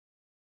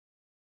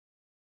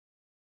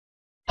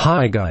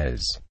Hi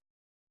guys.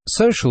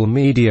 Social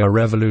media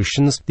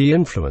revolutions, the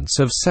influence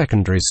of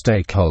secondary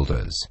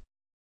stakeholders.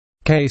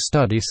 Case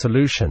study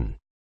solution.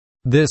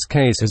 This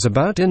case is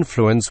about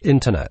influence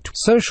internet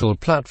social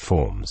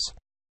platforms.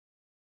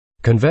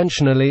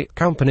 Conventionally,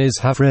 companies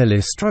have really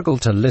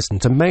struggled to listen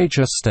to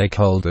major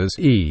stakeholders,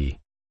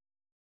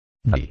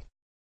 e.g.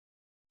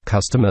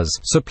 customers,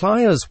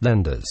 suppliers,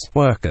 lenders,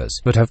 workers,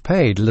 but have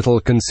paid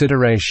little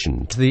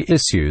consideration to the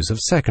issues of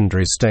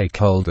secondary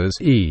stakeholders,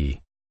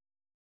 e.g.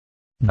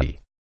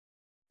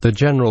 the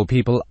general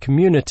people,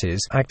 communities,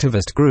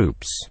 activist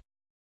groups.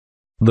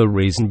 The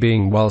reason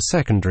being, while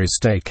secondary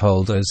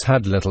stakeholders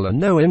had little or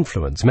no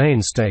influence, main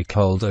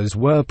stakeholders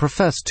were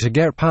professed to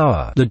get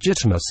power,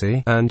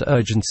 legitimacy, and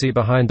urgency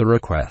behind the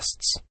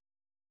requests.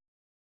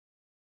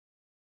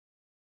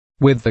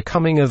 With the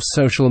coming of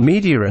social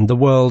media and the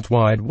World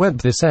Wide Web,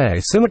 this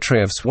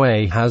asymmetry of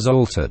sway has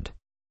altered.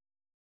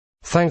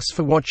 Thanks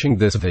for watching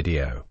this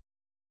video.